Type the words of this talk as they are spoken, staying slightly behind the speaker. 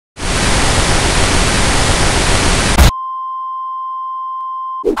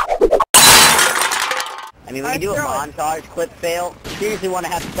I mean, we can do a montage clip fail. Seriously want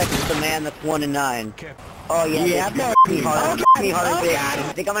to have sex with a man that's 1 in 9. Oh yeah, me hard. I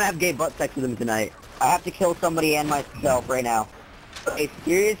think I'm gonna have gay butt sex with him tonight. I have to kill somebody and myself right now. A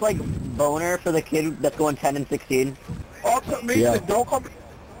serious, like, boner for the kid that's going 10 and 16. Also, Mason, yeah. Don't come.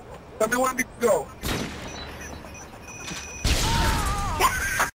 Tell me when to go.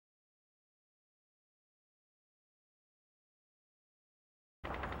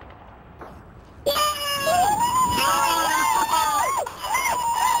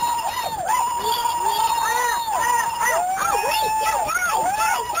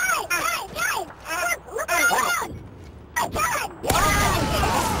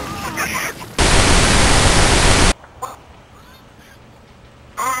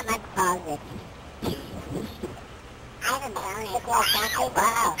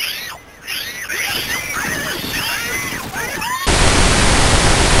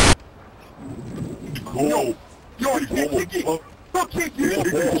 Yo, you can't kick it. Don't kick it.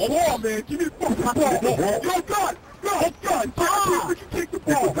 Come on, man. Give me the fucking ball. Yo, God. You take the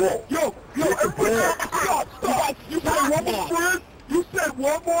ball. Yo, everybody. Stop. You said one more word. You said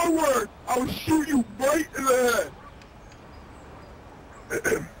one more word. I will shoot you right in the head.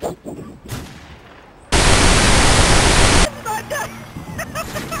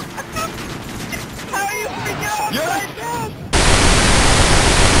 How are you freaking out?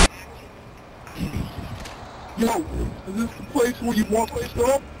 Yo, is this the place where you want to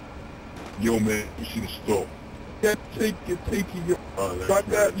stop? Yo, man, you should have stopped. Yeah, take it, yo. Got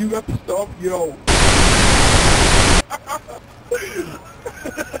that? You got the stuff, yo.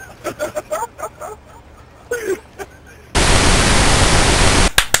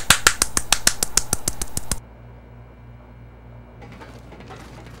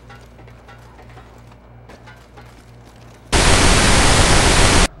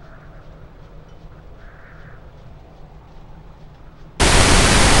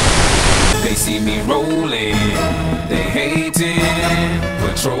 They see me rolling, they hating,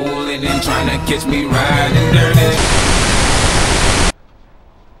 patrolling and trying to catch me riding dirty.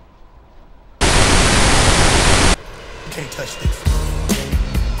 You can't touch this.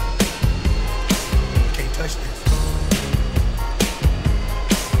 You can't touch this.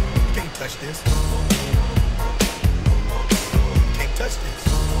 You can't touch this. You can't touch this.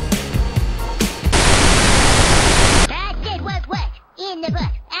 I said what in the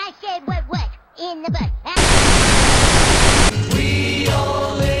butt. I said what in the butt. We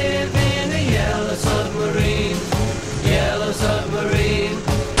all live in a yellow submarine, yellow submarine.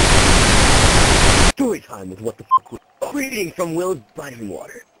 Story time with What the F***. Greetings from Will's Vitamin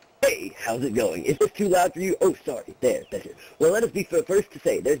Water. Hey, how's it going? Is this too loud for you? Oh, sorry. There, that's it. Well, let us be the first to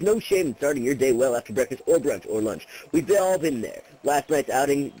say, there's no shame in starting your day well after breakfast or brunch or lunch. We've all been there. Last night's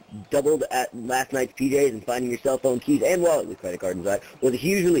outing doubled at last night's PJs, and finding your cell phone, keys, and wallet with credit card inside was a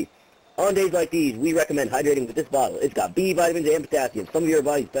huge relief. On days like these, we recommend hydrating with this bottle. It's got B vitamins and potassium, some of your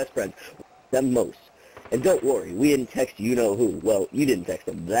body's best friends, them most. And don't worry, we didn't text you-know-who. Well, you didn't text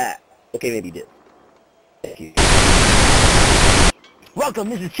them that. Okay, maybe you did. Thank you. Welcome,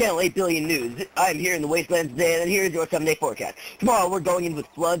 this is Channel 8 Billion News. I'm here in the wastelands today, and here's your 7-day forecast. Tomorrow, we're going in with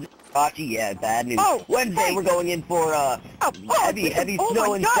floods, yeah, bad news. Wednesday, we're going in for, heavy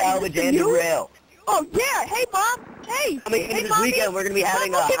snow and salvage and derail. Oh, yeah. Hey, Mom. Hey. Coming into this weekend, we're going to be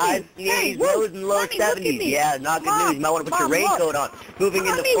having highs in the 80s, lows in the low 70s. Yeah, not good news. You might want to put your raincoat on. Moving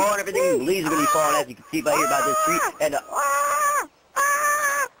into fall and everything, the leaves are going to be falling, as you can see by here by this street. And,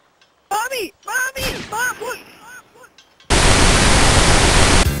 Mommy, Mom, look.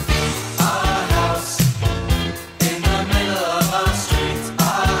 Our house in the middle of our street.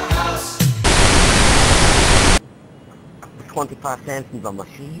 Our house. 25 cents in the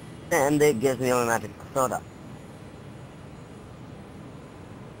machine, and it gives me a magic soda.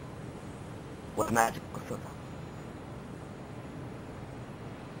 What magic soda?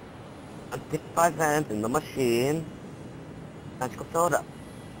 25 cents in the machine. Magical soda.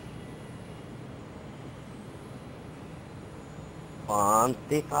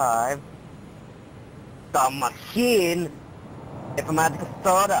 25. The machine. It's a magical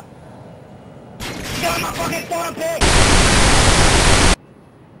soda. Get on my fucking soda, pig!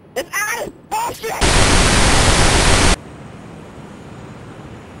 It's out of bullshit!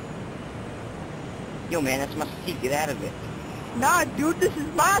 Yo, man, that's my seat. Get out of it. Nah, dude, this is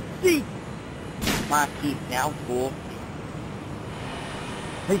my seat. My seat now, fool.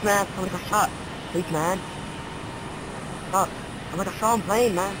 Please, man, somebody got shot. Please, man. Stop. Somebody got shot on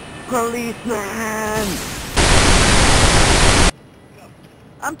plane, man. Policeman!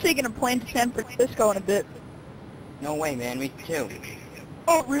 I'm taking a plane to San Francisco in a bit. No way, man. Me too.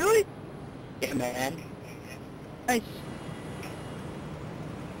 Oh, really? Yeah, man. Nice.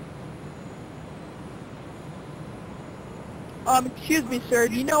 Excuse me, sir.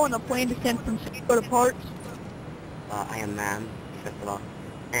 Do you know when a plane to San Francisco departs? I am ma'am, first of all.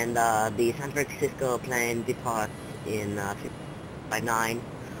 And the San Francisco plane departs in 5926547.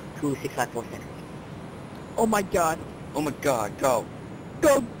 Oh my god. Oh my god, go.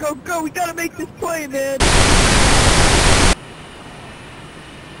 Go, go, go! We gotta make this play, man!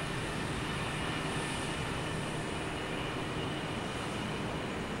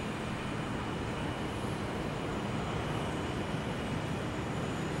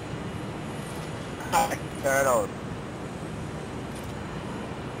 Turtle.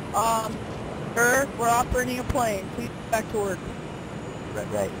 Sir, we're operating a plane. Please get back to work.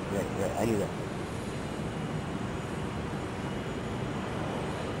 Right. I knew that.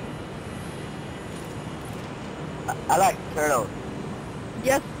 I like turtles.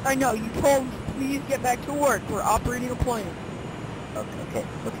 Yes, I know. You told me, please get back to work. We're operating a plane. Okay.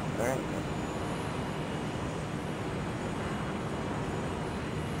 Alright.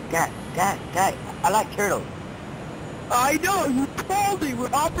 Guy, I like turtles. I know. You told me. We're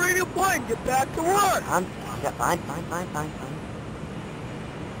operating a plane. Get back to work. Yeah, fine.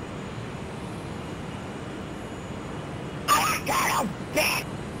 I got him!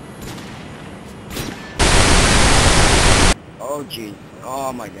 Oh, jeez.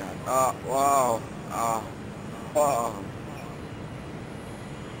 Oh, my God. Wow. Oh.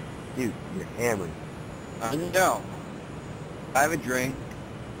 Dude, you're hammered. I know. I have a drink.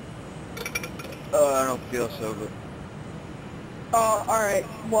 Oh, I don't feel so good. Oh, alright.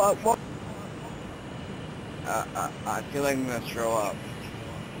 What? I feel like I'm gonna throw up.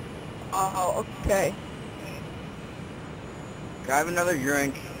 Oh, okay. Can I have another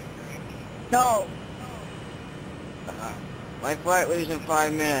drink? No. My flight leaves in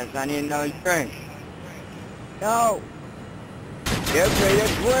 5 minutes. I need another drink. No. Get ready to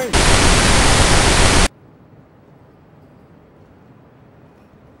drink.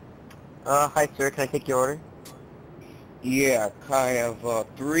 Hi sir, can I take your order? Yeah, I have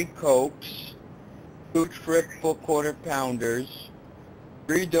 3 Cokes, 2 triple quarter pounders,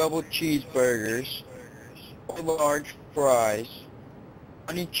 3 double cheeseburgers, 4 large fries,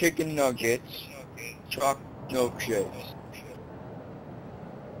 20 chicken nuggets, chocolate milkshakes.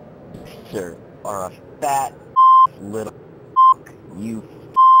 Sir, are a fat little you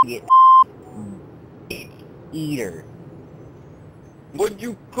get eater. What'd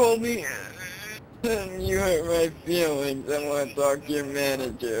you call me? You hurt my feelings. I want to talk to your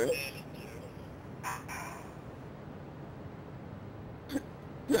manager.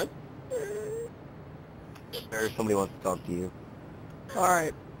 Sir, somebody wants to talk to you.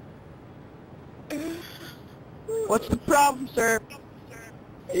 Alright. What's the problem, sir?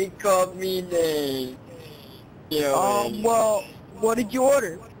 He called me names. Well, what did you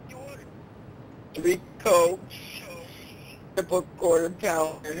order? 3 Cokes, triple quarter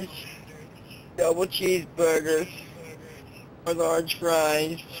pounders, double cheeseburgers, 4 large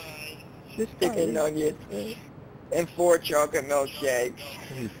fries, This guy chicken is- nuggets, and 4 chocolate milkshakes.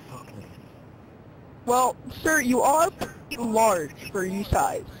 Well, sir, you are pretty large for your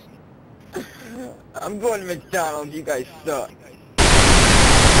size. I'm going to McDonald's. You guys suck.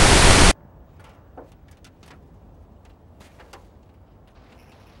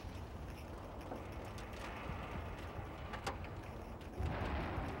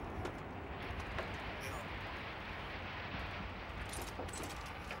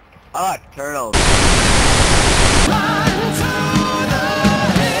 I like turtles.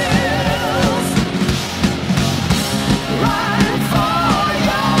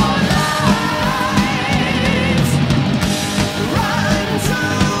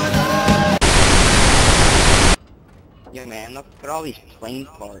 Yeah, man, look at all these plane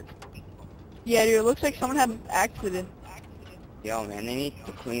parts. Yeah, dude, it looks like someone had an accident. Yo, man, they need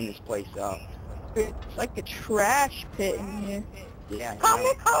to clean this place up. It's like a trash pit in here. Yeah. Come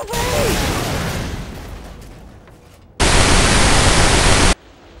yeah.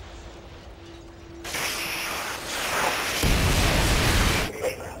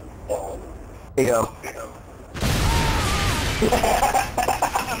 Here you go.